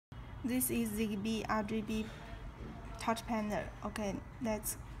This is ZigBee RGB touch panel. Okay,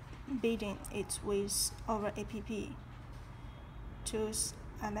 let's begin it with our app. Choose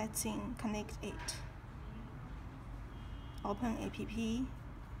Amelech, connect it. Open app.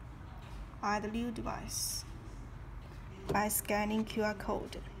 Add new device by scanning QR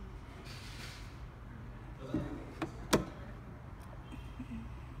code.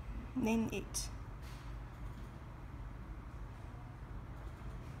 Name it.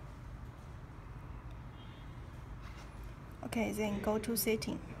 Okay, then go to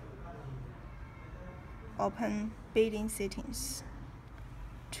Setting. Open Building Settings.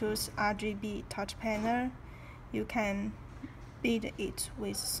 Choose RGB touch panel. You can build it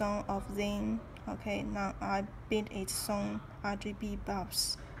with some of them. Okay, now I build it some RGB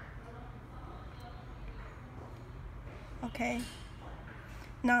bulbs. Okay,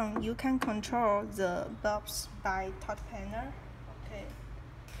 now you can control the bulbs by touch panel. Okay,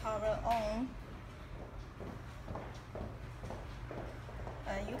 power on.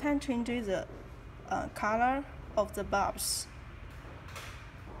 You can change the color of the bulbs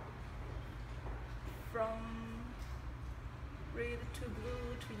from red to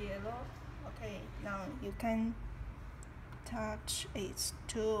blue to yellow. Okay, now you can touch it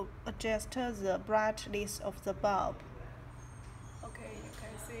to adjust the brightness of the bulb. Okay, you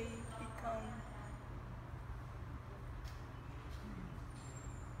can see become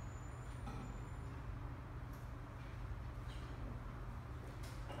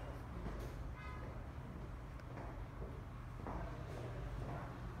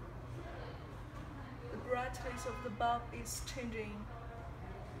the brightness of the bulb is changing,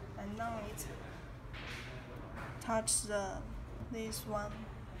 and now it touch this one.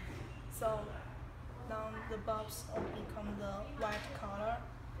 So now the bulbs all become the white color.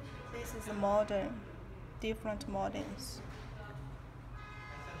 This is a modern, different models.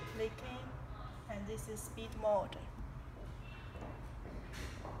 Flicking, and this is speed mode.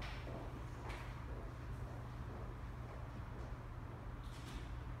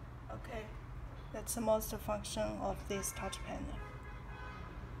 Okay, that's the most function of this touch panel.